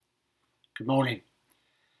Good morning.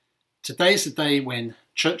 Today is the day when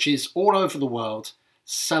churches all over the world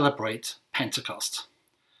celebrate Pentecost.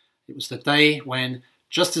 It was the day when,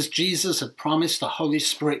 just as Jesus had promised, the Holy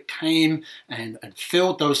Spirit came and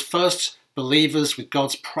filled those first believers with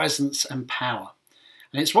God's presence and power.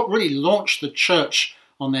 And it's what really launched the church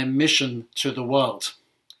on their mission to the world.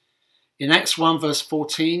 In Acts 1 verse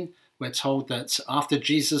 14, we're told that after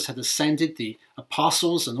Jesus had ascended, the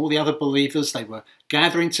apostles and all the other believers, they were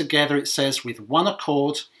gathering together, it says, with one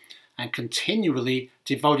accord and continually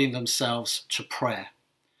devoting themselves to prayer.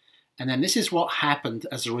 And then this is what happened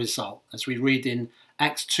as a result. As we read in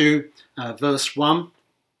Acts 2 verse 1,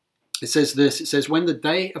 it says this, it says, when the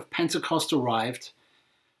day of Pentecost arrived,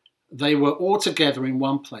 they were all together in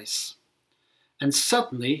one place. And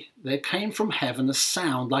suddenly there came from heaven a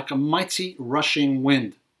sound like a mighty rushing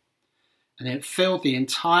wind, and it filled the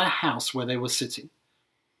entire house where they were sitting.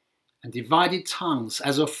 And divided tongues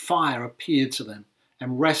as of fire appeared to them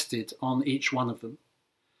and rested on each one of them.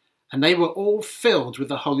 And they were all filled with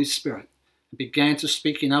the Holy Spirit and began to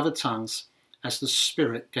speak in other tongues as the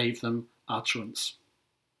Spirit gave them utterance.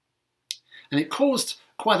 And it caused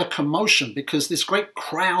quite a commotion because this great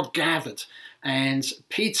crowd gathered, and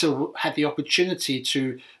Peter had the opportunity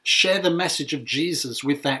to share the message of Jesus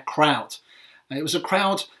with that crowd. And it was a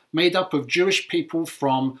crowd made up of Jewish people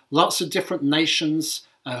from lots of different nations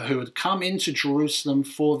who had come into Jerusalem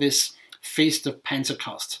for this Feast of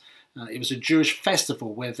Pentecost. It was a Jewish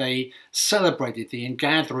festival where they celebrated the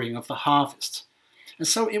ingathering of the harvest. And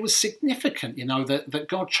so it was significant, that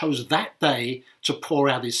God chose that day to pour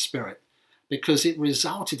out his Spirit, because it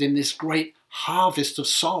resulted in this great harvest of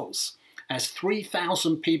souls as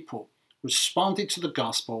 3,000 people responded to the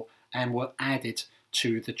gospel and were added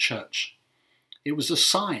to the church. It was a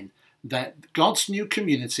sign that God's new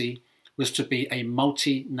community was to be a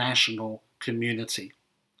multinational community.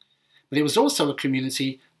 But it was also a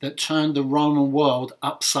community that turned the Roman world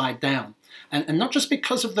upside down. And not just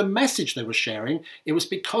because of the message they were sharing, it was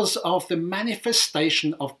because of the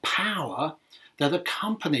manifestation of power that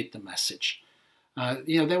accompanied the message.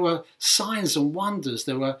 There were signs and wonders,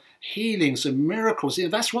 there were healings and miracles.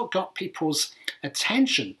 That's what got people's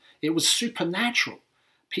attention. It was supernatural.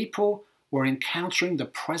 People were encountering the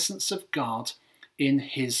presence of God in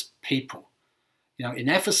his people. In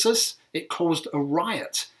Ephesus, it caused a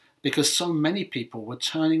riot because so many people were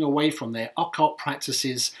turning away from their occult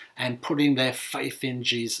practices and putting their faith in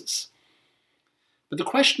Jesus. But the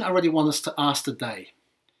question I really want us to ask today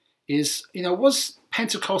is, was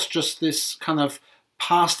Pentecost just this kind of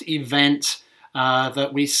past event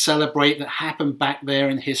that we celebrate that happened back there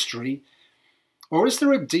in history? Or is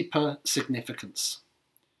there a deeper significance?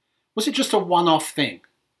 Was it just a one-off thing?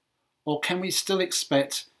 Or can we still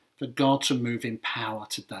expect for God to move in power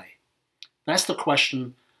today? That's the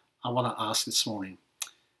question I want to ask this morning.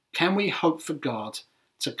 Can we hope for God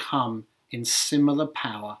to come in similar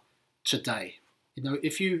power today?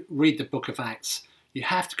 If you read the book of Acts, you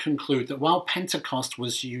have to conclude that while Pentecost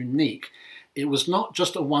was unique, it was not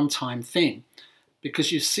just a one-time thing,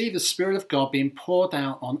 because you see the Spirit of God being poured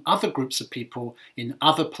out on other groups of people in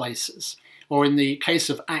other places, or in the case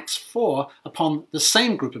of Acts 4, upon the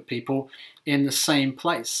same group of people in the same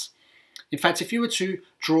place. In fact, if you were to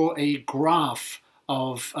draw a graph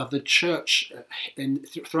of the church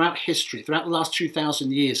throughout history, throughout the last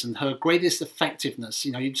 2,000 years, and her greatest effectiveness,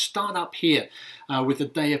 you'd start up here with the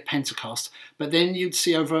day of Pentecost, but then you'd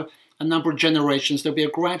see over a number of generations there'll be a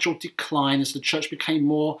gradual decline as the church became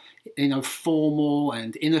more formal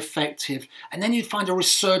and ineffective, and then you'd find a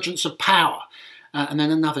resurgence of power. And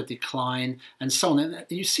then another decline, and so on. And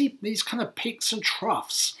you see these kind of peaks and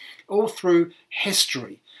troughs all through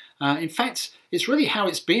history. In fact, it's really how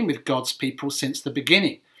it's been with God's people since the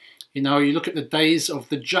beginning. You look at the days of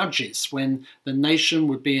the judges, when the nation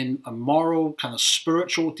would be in a moral, kind of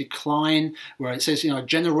spiritual decline, where it says, a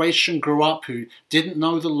generation grew up who didn't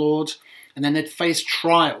know the Lord, and then they'd face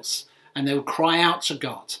trials, and they would cry out to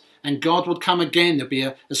God. And God would come again. There'd be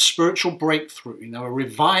a spiritual breakthrough, a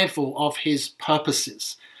revival of his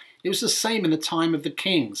purposes. It was the same in the time of the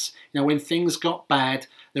kings. When things got bad,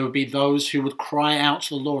 there would be those who would cry out to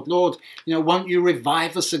the Lord, Lord, won't you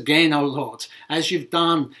revive us again, O Lord, as you've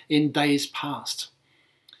done in days past?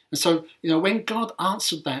 And so, when God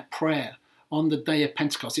answered that prayer on the day of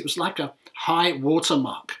Pentecost, it was like a high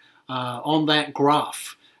watermark on that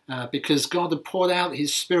graph, because God had poured out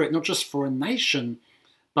his Spirit, not just for a nation,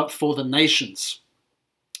 but for the nations.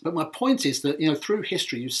 But my point is that, through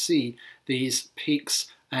history, you see these peaks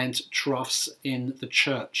and troughs in the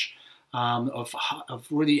church. of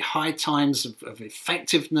really high times of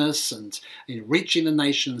effectiveness and in reaching the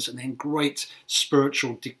nations, and then great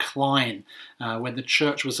spiritual decline when the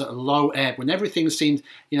church was at a low ebb, when everything seemed,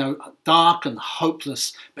 dark and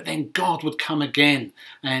hopeless. But then God would come again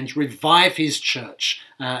and revive his church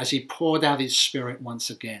as he poured out his Spirit once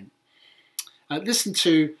again. Listen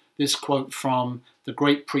to this quote from the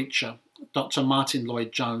great preacher, Dr. Martin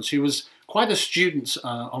Lloyd-Jones, who was quite a student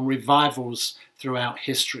on revivals throughout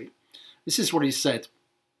history. This is what he said.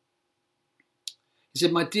 He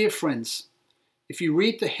said, "My dear friends, if you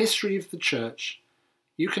read the history of the church,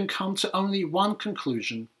 you can come to only one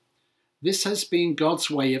conclusion. This has been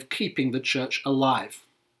God's way of keeping the church alive.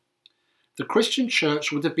 The Christian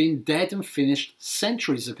church would have been dead and finished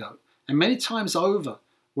centuries ago, and many times over,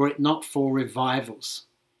 were it not for revivals."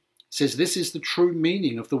 He says this is the true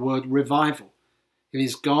meaning of the word revival. It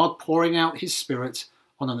is God pouring out his Spirit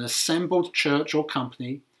on an assembled church or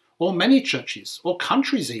company, or many churches, or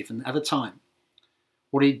countries even, at a time.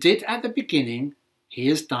 What he did at the beginning, he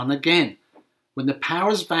has done again. When the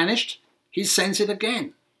power has vanished, he sends it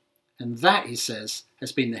again. And that, he says,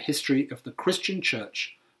 has been the history of the Christian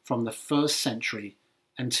church from the first century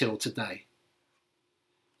until today.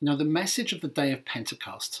 The message of the day of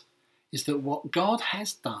Pentecost is that what God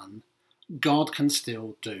has done, God can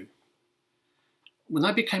still do. When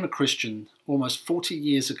I became a Christian almost 40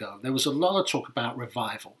 years ago, there was a lot of talk about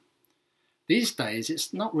revival. These days,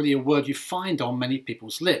 it's not really a word you find on many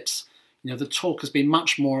people's lips. The talk has been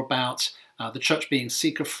much more about the church being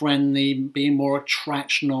seeker-friendly, being more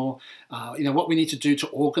attractional, what we need to do to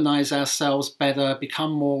organize ourselves better,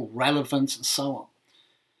 become more relevant, and so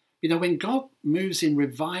on. When God moves in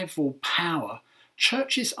revival power,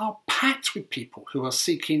 churches are packed with people who are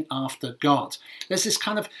seeking after God. There's this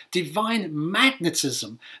kind of divine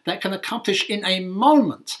magnetism that can accomplish in a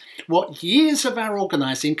moment what years of our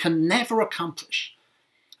organizing can never accomplish.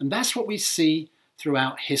 And that's what we see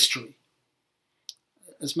throughout history.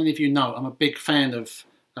 As many of you know, I'm a big fan of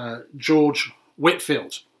George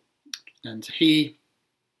Whitefield. And he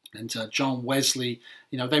and John Wesley,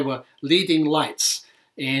 they were leading lights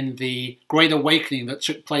in the Great Awakening that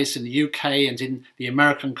took place in the UK and in the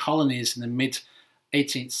American colonies in the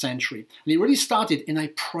mid-18th century. And it really started in a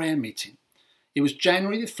prayer meeting. It was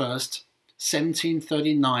January the 1st,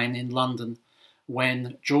 1739 in London,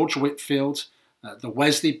 when George Whitefield, the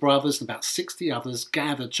Wesley brothers and about 60 others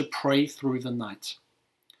gathered to pray through the night.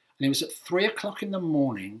 And it was at 3 o'clock in the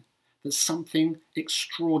morning that something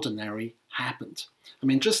extraordinary happened.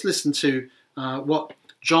 Just listen to what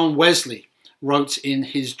John Wesley wrote in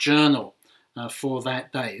his journal for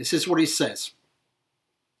that day. This is what he says.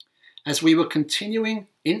 "As we were continuing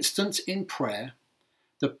instant in prayer,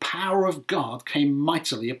 the power of God came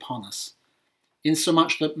mightily upon us,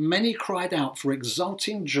 insomuch that many cried out for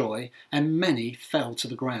exulting joy, and many fell to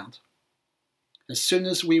the ground. As soon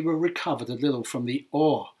as we were recovered a little from the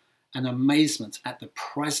awe and amazement at the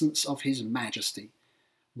presence of his majesty,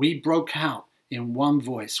 we broke out in one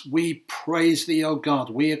voice, 'We praise thee, O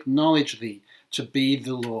God, we acknowledge thee to be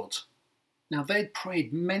the Lord.'" Now, they'd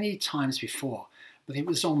prayed many times before, but it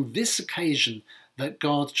was on this occasion that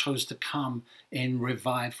God chose to come in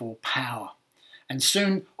revival power. And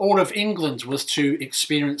soon all of England was to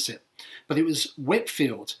experience it. But it was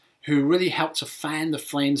Whitefield who really helped to fan the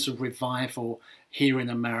flames of revival here in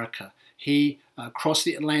America. He crossed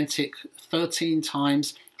the Atlantic 13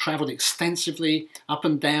 times, traveled extensively up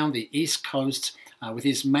and down the East Coast with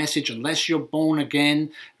his message, "Unless you're born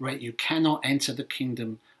again, right, you cannot enter the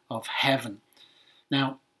kingdom of heaven."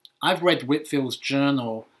 Now, I've read Whitefield's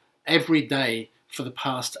journal every day for the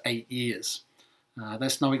past 8 years.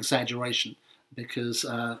 That's no exaggeration, because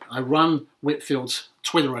I run Whitefield's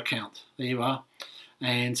Twitter account. There you are.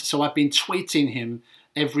 And so I've been tweeting him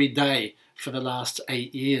every day for the last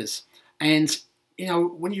 8 years. And,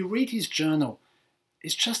 when you read his journal,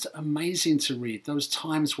 it's just amazing to read those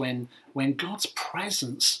times when God's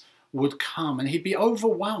presence would come and he'd be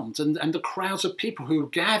overwhelmed, and the crowds of people who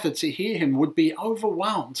gathered to hear him would be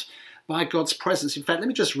overwhelmed by God's presence. In fact, let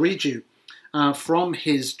me just read you from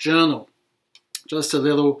his journal just a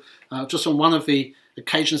little, just on one of the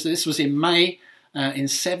occasions. This was in May in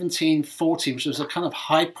 1740, which was a kind of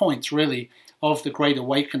high point, really, of the Great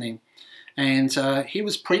Awakening. And he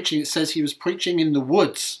was preaching, it says he was preaching in the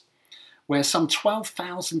woods, where some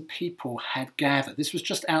 12,000 people had gathered. This was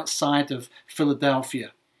just outside of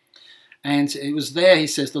Philadelphia. And it was there, he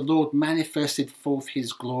says, the Lord manifested forth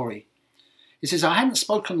his glory. He says, "I hadn't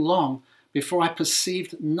spoken long before I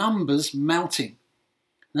perceived numbers melting.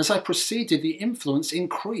 And as I proceeded, the influence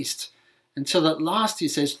increased, until at last," he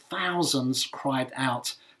says, "thousands cried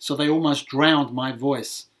out, so they almost drowned my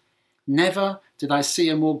voice. Never did I see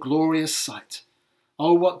a more glorious sight.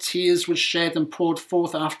 Oh, what tears were shed and poured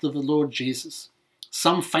forth after the Lord Jesus.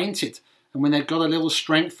 Some fainted, and when they got a little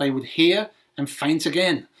strength, they would hear and faint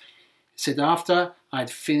again. He said, after I had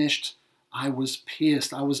finished, I was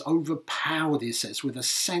pierced. I was overpowered, he says, with a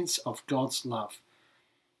sense of God's love.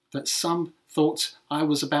 That some thought I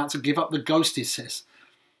was about to give up the ghost, he says.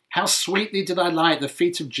 How sweetly did I lie at the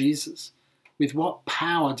feet of Jesus. With what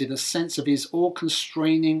power did a sense of his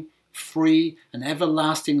all-constraining, free and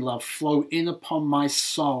everlasting love flow in upon my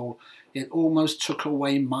soul. It almost took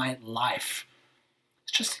away my life.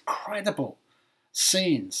 It's just incredible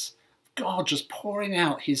scenes. God just pouring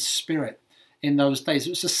out his Spirit in those days.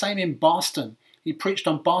 It was the same in Boston. He preached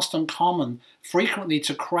on Boston Common frequently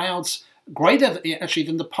to crowds greater actually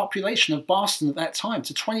than the population of Boston at that time.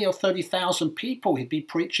 To 20 or 30,000 people he'd be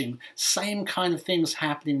preaching. Same kind of things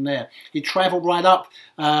happening there. He traveled right up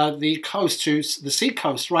the coast to the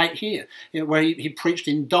seacoast right here, where he preached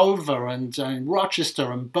in Dover and in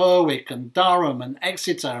Rochester and Berwick and Durham and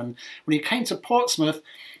Exeter. And when he came to Portsmouth,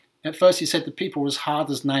 at first he said the people were as hard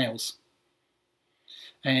as nails.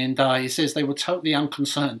 And he says they were totally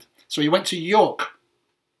unconcerned. So he went to York.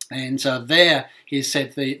 And there, he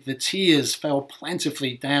said, the tears fell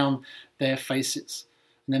plentifully down their faces.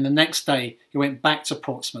 And then the next day, he went back to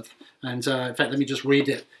Portsmouth. And in fact, let me just read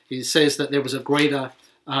it. He says that there was a greater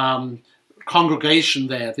congregation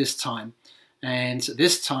there this time. And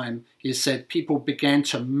this time, he said, people began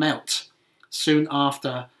to melt soon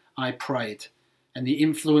after I prayed. And the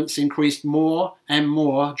influence increased more and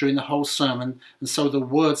more during the whole sermon. And so the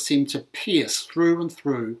word seemed to pierce through and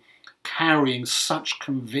through, carrying such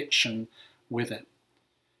conviction with it.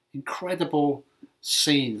 Incredible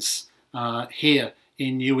scenes here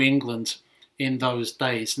in New England in those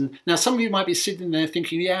days. And now some of you might be sitting there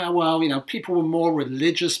thinking, yeah, well, people were more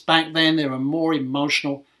religious back then, they were more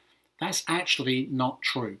emotional. That's actually not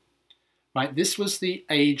true, right? This was the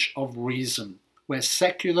age of reason, where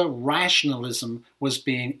secular rationalism was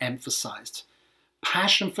being emphasized.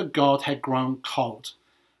 Passion for God had grown cold.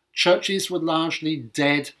 Churches were largely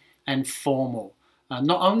dead and formal.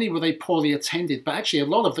 Not only were they poorly attended, but actually a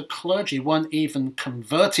lot of the clergy weren't even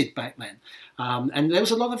converted back then. And there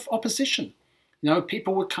was a lot of opposition.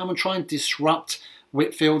 People would come and try and disrupt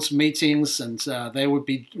Whitfield's meetings, and they would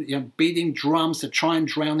be beating drums to try and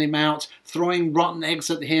drown him out, throwing rotten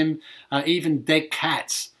eggs at him, even dead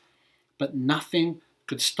cats. But nothing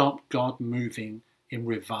could stop God moving in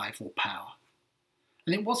revival power.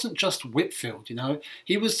 And it wasn't just Whitfield,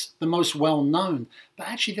 He was the most well-known, but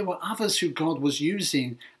actually there were others who God was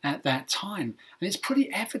using at that time. And it's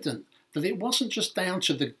pretty evident that it wasn't just down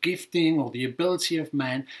to the gifting or the ability of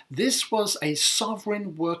man. This was a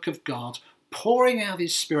sovereign work of God pouring out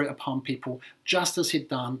his Spirit upon people, just as he'd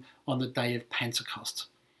done on the day of Pentecost.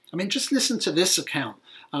 I mean, just listen to this account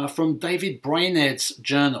from David Brainerd's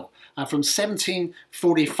journal from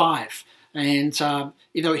 1745. And,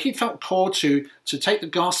 he felt called to take the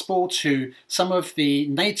gospel to some of the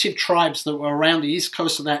native tribes that were around the East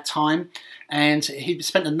Coast at that time. And he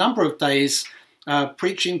spent a number of days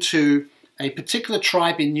preaching to a particular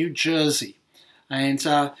tribe in New Jersey. And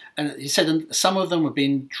he said some of them had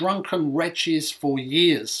been drunken wretches for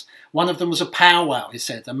years. One of them was a powwow, he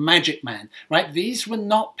said, a magic man, right? These were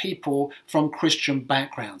not people from Christian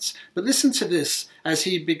backgrounds. But listen to this as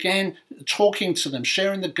he began talking to them,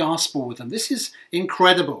 sharing the gospel with them. This is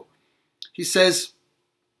incredible. He says,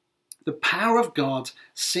 the power of God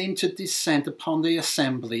seemed to descend upon the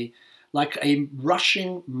assembly like a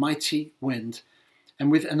rushing mighty wind, and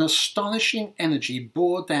with an astonishing energy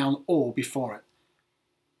bore down all before it.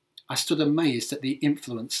 I stood amazed at the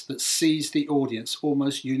influence that seized the audience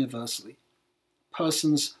almost universally.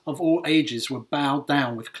 Persons of all ages were bowed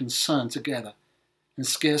down with concern together, and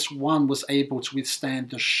scarce one was able to withstand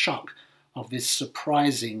the shock of this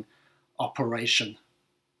surprising operation.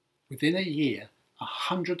 Within a year,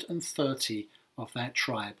 130 of that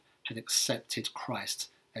tribe had accepted Christ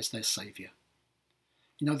as their Saviour.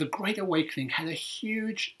 The Great Awakening had a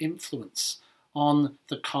huge influence on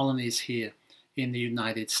the colonies here in the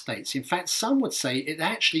United States. In fact, some would say it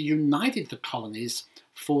actually united the colonies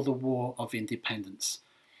for the War of Independence.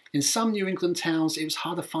 In some New England towns, it was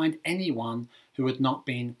hard to find anyone who had not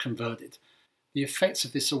been converted. The effects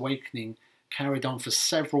of this awakening carried on for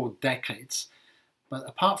several decades. But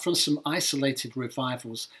apart from some isolated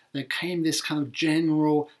revivals, there came this kind of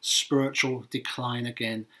general spiritual decline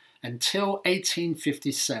again until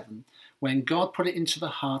 1857, when God put it into the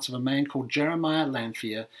heart of a man called Jeremiah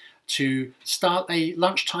Lanphier to start a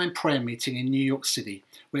lunchtime prayer meeting in New York City,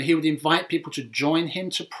 where he would invite people to join him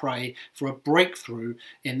to pray for a breakthrough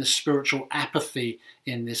in the spiritual apathy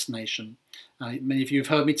in this nation. Many of you have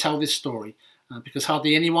heard me tell this story because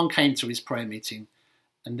hardly anyone came to his prayer meeting.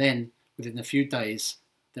 And then within a few days,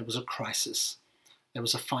 there was a crisis. There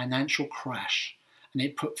was a financial crash, and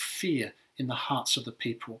it put fear in the hearts of the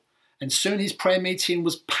people. And soon his prayer meeting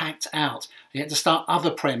was packed out. He had to start other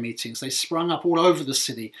prayer meetings. They sprung up all over the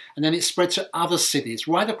city, and then it spread to other cities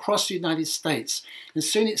right across the United States. And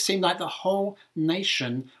soon it seemed like the whole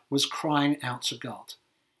nation was crying out to God.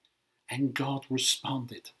 And God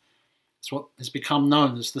responded. It's what has become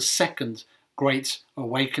known as the Second Great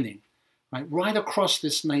Awakening. Right across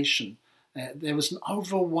this nation, there was an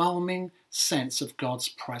overwhelming sense of God's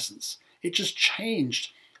presence. It just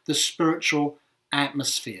changed the spiritual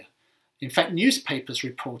atmosphere. In fact, newspapers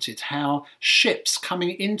reported how ships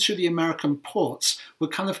coming into the American ports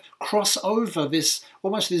would kind of cross over this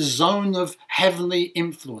zone of heavenly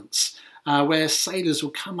influence, where sailors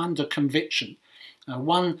would come under conviction.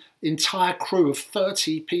 One entire crew of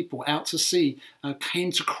 30 people out to sea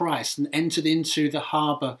came to Christ and entered into the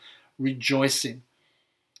harbour rejoicing.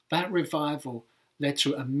 That revival led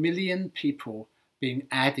to 1 million people being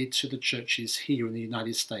added to the churches here in the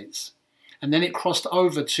United States. And then it crossed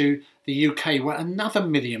over to the UK, where another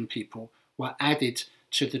 1 million people were added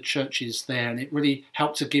to the churches there. And it really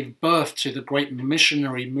helped to give birth to the great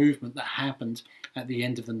missionary movement that happened at the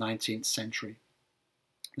end of the 19th century.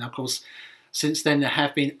 Now, of course, since then, there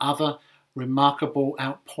have been other remarkable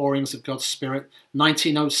outpourings of God's Spirit.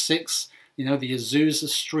 1906, the Azusa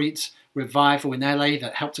Street revival in LA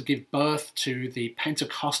that helped to give birth to the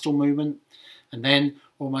Pentecostal movement. And then,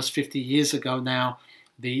 almost 50 years ago now,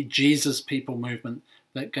 the Jesus People movement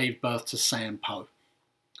that gave birth to Sampo.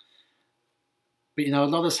 But a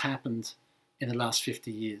lot has happened in the last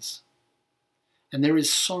 50 years. And there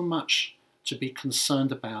is so much to be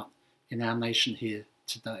concerned about in our nation here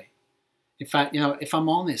today. In fact, if I'm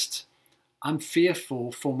honest, I'm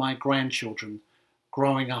fearful for my grandchildren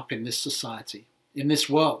growing up in this society, in this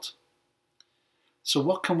world. So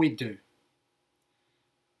what can we do?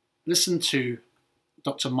 Listen to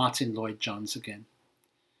Dr. Martin Lloyd-Jones again.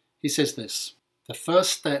 He says this: the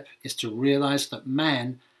first step is to realize that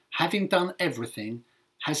man, having done everything,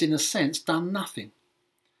 has in a sense done nothing.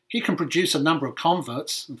 He can produce a number of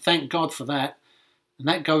converts, and thank God for that, and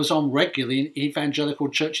that goes on regularly in evangelical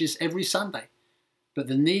churches every Sunday. But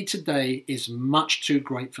the need today is much too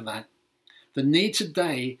great for that. The need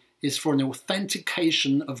today is for an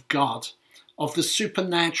authentication of God, of the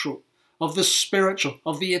supernatural, of the spiritual,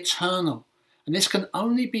 of the eternal. And this can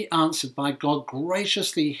only be answered by God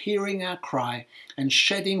graciously hearing our cry and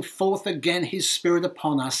shedding forth again his Spirit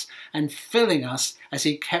upon us and filling us as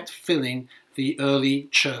he kept filling the early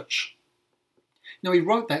church. Now, he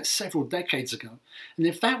wrote that several decades ago. And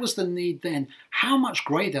if that was the need then, how much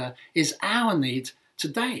greater is our need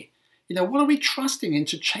today? What are we trusting in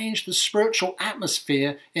to change the spiritual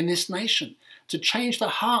atmosphere in this nation? To change the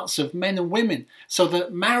hearts of men and women so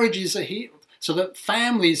that marriages are healed, so that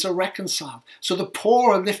families are reconciled, so the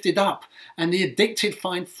poor are lifted up and the addicted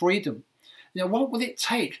find freedom. What will it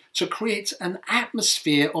take to create an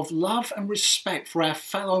atmosphere of love and respect for our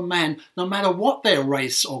fellow man, no matter what their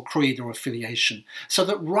race or creed or affiliation, so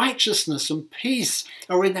that righteousness and peace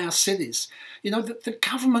are in our cities? The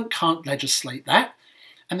government can't legislate that,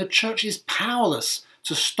 and the church is powerless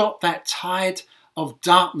to stop that tide of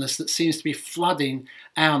darkness that seems to be flooding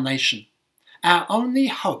our nation. Our only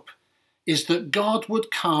hope is that God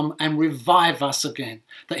would come and revive us again,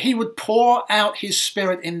 that he would pour out his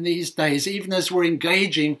Spirit in these days, even as we're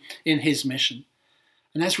engaging in his mission.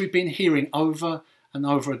 And as we've been hearing over and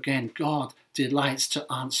over again, God delights to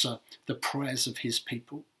answer the prayers of his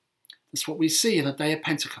people. That's what we see in the day of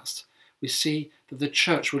Pentecost. We see that the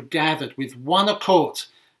church were gathered with one accord,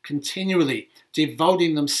 continually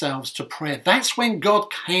devoting themselves to prayer. That's when God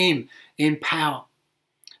came in power.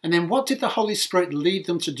 And then what did the Holy Spirit lead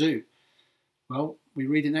them to do? Well, we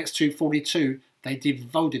read in Acts 2:42, they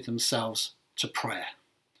devoted themselves to prayer.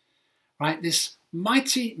 Right? This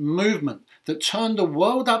mighty movement that turned the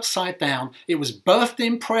world upside down, it was birthed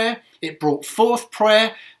in prayer, it brought forth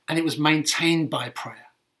prayer, and it was maintained by prayer.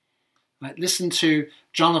 Right? Listen to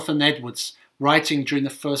Jonathan Edwards writing during the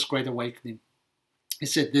First Great Awakening. He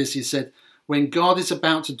said this, he said, when God is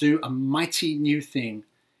about to do a mighty new thing,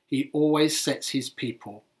 he always sets his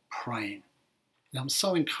people praying. And I'm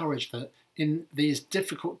so encouraged that in these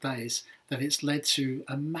difficult days that it's led to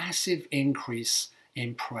a massive increase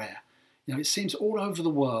in prayer. It seems all over the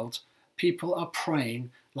world people are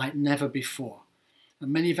praying like never before.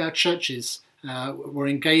 And many of our churches were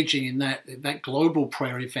engaging in that global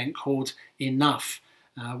prayer event called Enough,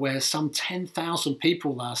 where some 10,000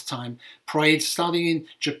 people last time prayed, starting in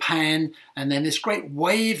Japan, and then this great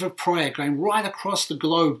wave of prayer going right across the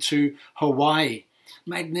globe to Hawaii.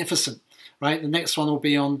 Magnificent, right? The next one will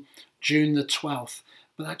be on June the 12th.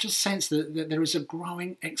 But I just sense that there is a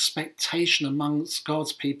growing expectation amongst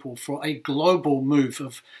God's people for a global move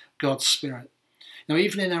of God's Spirit. Now,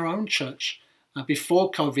 even in our own church,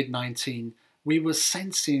 before COVID-19, we were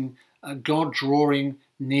sensing God drawing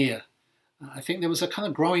near. I think there was a kind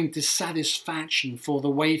of growing dissatisfaction for the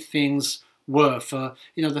way things were, for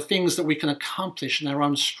the things that we can accomplish in our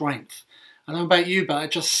own strength. I don't know about you, but I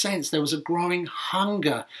just sensed there was a growing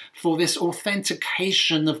hunger for this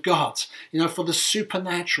authentication of God, for the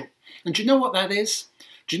supernatural. And do you know what that is?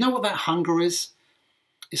 Do you know what that hunger is?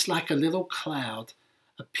 It's like a little cloud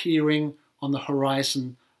appearing on the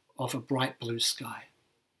horizon of a bright blue sky.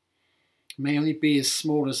 It may only be as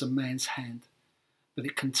small as a man's hand, but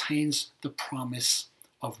it contains the promise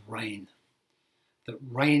of rain, that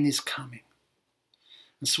rain is coming.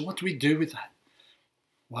 And so what do we do with that?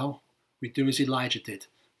 Well, we do as Elijah did.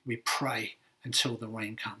 We pray until the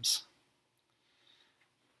rain comes.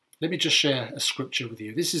 Let me just share a scripture with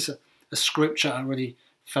you. This is a scripture I really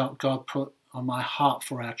felt God put on my heart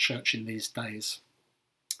for our church in these days.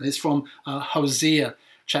 It's from Hosea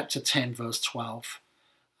chapter 10, verse 12,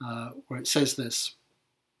 where it says this: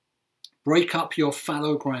 "Break up your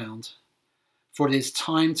fallow ground, for it is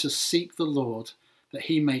time to seek the Lord, that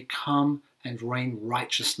he may come and rain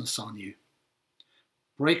righteousness on you."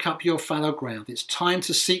 Break up your fallow ground. It's time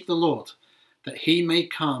to seek the Lord, that he may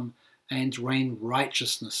come and rain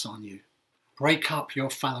righteousness on you. Break up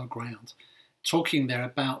your fallow ground. Talking there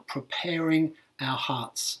about preparing our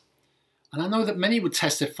hearts. And I know that many would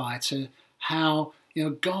testify to how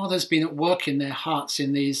God has been at work in their hearts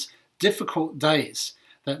in these difficult days.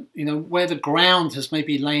 That where the ground has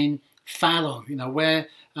maybe lain fallow, where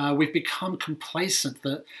we've become complacent,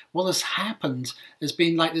 that what has happened has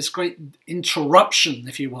been like this great interruption,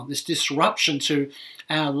 if you want, this disruption to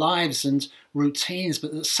our lives and routines,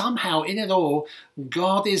 but that somehow in it all,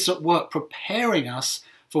 God is at work preparing us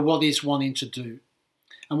for what he's wanting to do.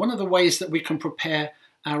 And one of the ways that we can prepare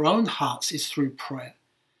our own hearts is through prayer.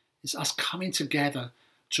 It's us coming together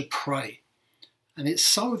to pray. And it's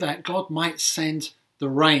so that God might send the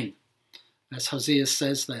rain, as Hosea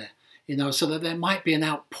says there, so that there might be an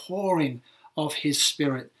outpouring of his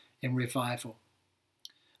Spirit in revival.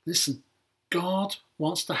 Listen, God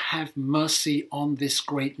wants to have mercy on this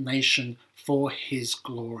great nation for his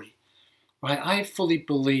glory. Right? I fully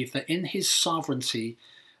believe that in his sovereignty,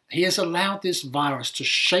 he has allowed this virus to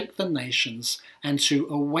shake the nations and to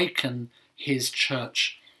awaken his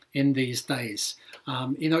church in these days.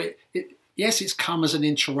 Yes, it's come as an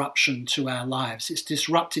interruption to our lives. It's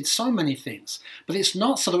disrupted so many things. But it's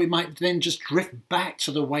not so that we might then just drift back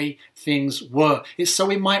to the way things were. It's so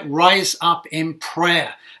we might rise up in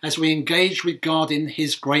prayer as we engage with God in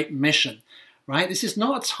his great mission. Right? This is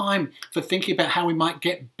not a time for thinking about how we might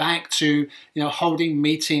get back to, holding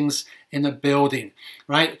meetings in a building,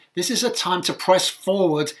 right? This is a time to press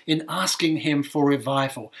forward in asking him for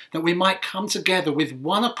revival, that we might come together with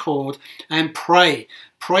one accord and pray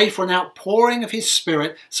for an outpouring of his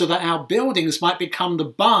Spirit so that our buildings might become the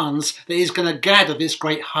barns that he's going to gather this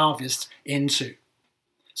great harvest into.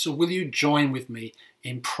 So will you join with me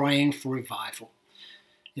in praying for revival?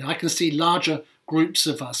 I can see larger groups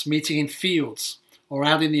of us meeting in fields or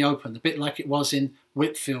out in the open, a bit like it was in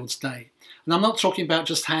Whitfield's day. And I'm not talking about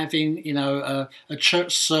just having, a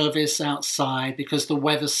church service outside because the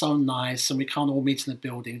weather's so nice and we can't all meet in a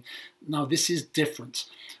building. No, this is different.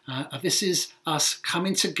 This is us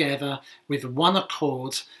coming together with one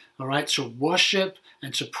accord, all right, to worship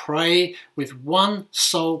and to pray with one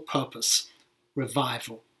sole purpose: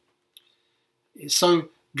 revival. It's so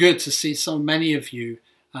good to see so many of you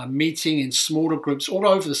meeting in smaller groups all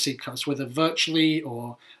over the Seacoast, whether virtually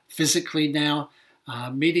or physically now,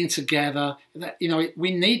 meeting together.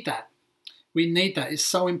 We need that. We need that. It's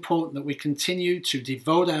so important that we continue to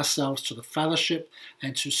devote ourselves to the fellowship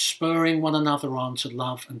and to spurring one another on to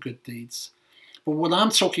love and good deeds. But what I'm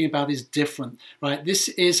talking about is different, right? This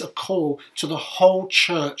is a call to the whole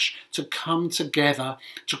church to come together,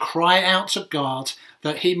 to cry out to God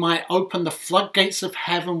that he might open the floodgates of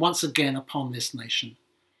heaven once again upon this nation.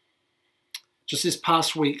 Just this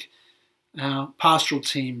past week, our pastoral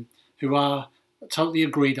team, who are totally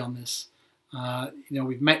agreed on this,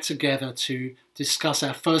 we've met together to discuss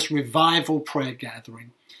our first revival prayer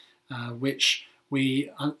gathering, which we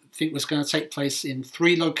think was going to take place in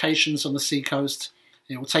 3 locations on the Seacoast.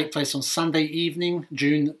 It will take place on Sunday evening,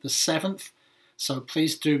 June the 7th. So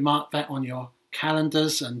please do mark that on your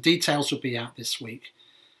calendars, and details will be out this week.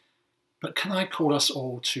 But can I call us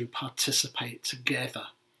all to participate together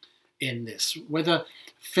in this, whether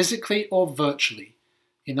physically or virtually,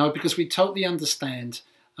 because we totally understand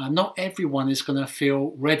not everyone is going to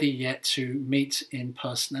feel ready yet to meet in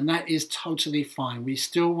person, and that is totally fine. We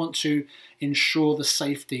still want to ensure the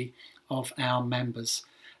safety of our members.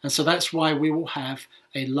 And so that's why we will have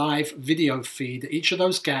a live video feed at each of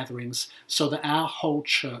those gatherings so that our whole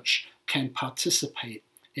church can participate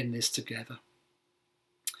in this together.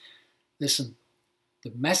 Listen,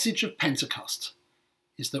 the message of Pentecost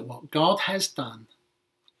is that what God has done,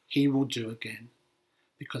 he will do again,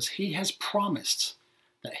 because he has promised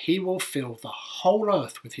that he will fill the whole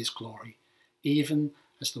earth with his glory, even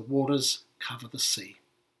as the waters cover the sea.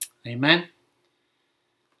 Amen?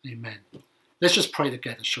 Amen. Let's just pray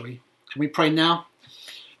together, shall we? Can we pray now?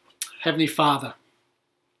 Heavenly Father,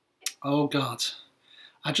 oh God,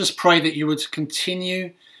 I just pray that you would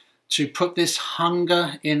continue to put this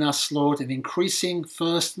hunger in us, Lord, an increasing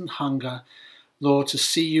thirst and hunger, Lord, to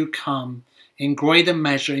see you come in greater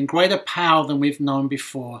measure, in greater power than we've known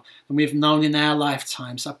before, than we've known in our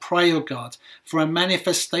lifetimes. I pray, oh God, for a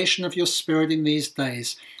manifestation of your Spirit in these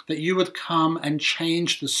days, that you would come and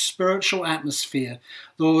change the spiritual atmosphere,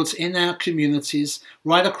 Lord, in our communities,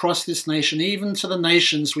 right across this nation, even to the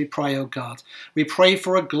nations, we pray, oh God. We pray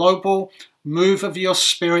for a global move of your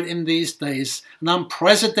Spirit in these days, an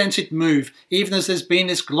unprecedented move, even as there's been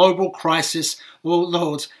this global crisis. Oh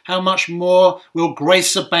Lord, how much more will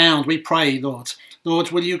grace abound, we pray, Lord. Lord,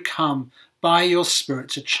 will you come by your Spirit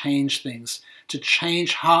to change things, to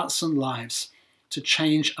change hearts and lives, to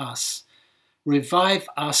change us. Revive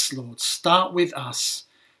us, Lord. Start with us.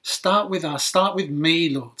 Start with us. Start with me,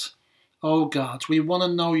 Lord. Oh God, we want to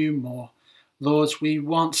know you more. Lord, we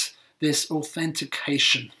want this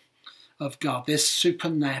authentication of God, this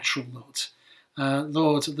supernatural, Lord.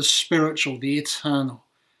 Lord, the spiritual, the eternal.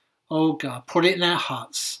 Oh God, put it in our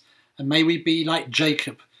hearts. And may we be like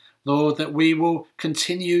Jacob, Lord, that we will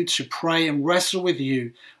continue to pray and wrestle with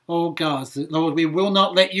you. Oh God, Lord, we will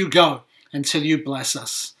not let you go until you bless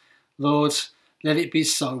us. Lord, let it be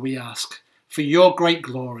so, we ask, for your great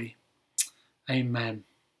glory. Amen.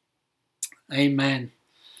 Amen.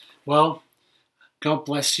 Well, God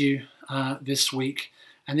bless you this week.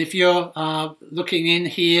 And if you're looking in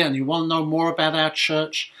here and you want to know more about our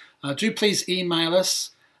church, do please email us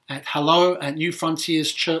at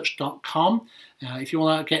hello@newfrontierschurch.com. If you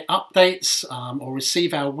want to get updates or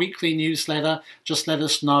receive our weekly newsletter, just let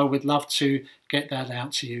us know. We'd love to get that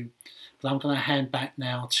out to you. But I'm going to hand back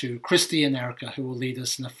now to Christy and Erica, who will lead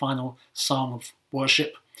us in the final song of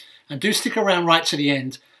worship. And do stick around right to the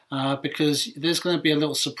end, because there's going to be a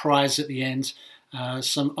little surprise at the end.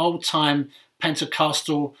 Some old-time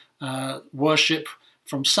Pentecostal worship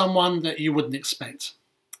from someone that you wouldn't expect.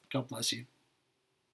 God bless you.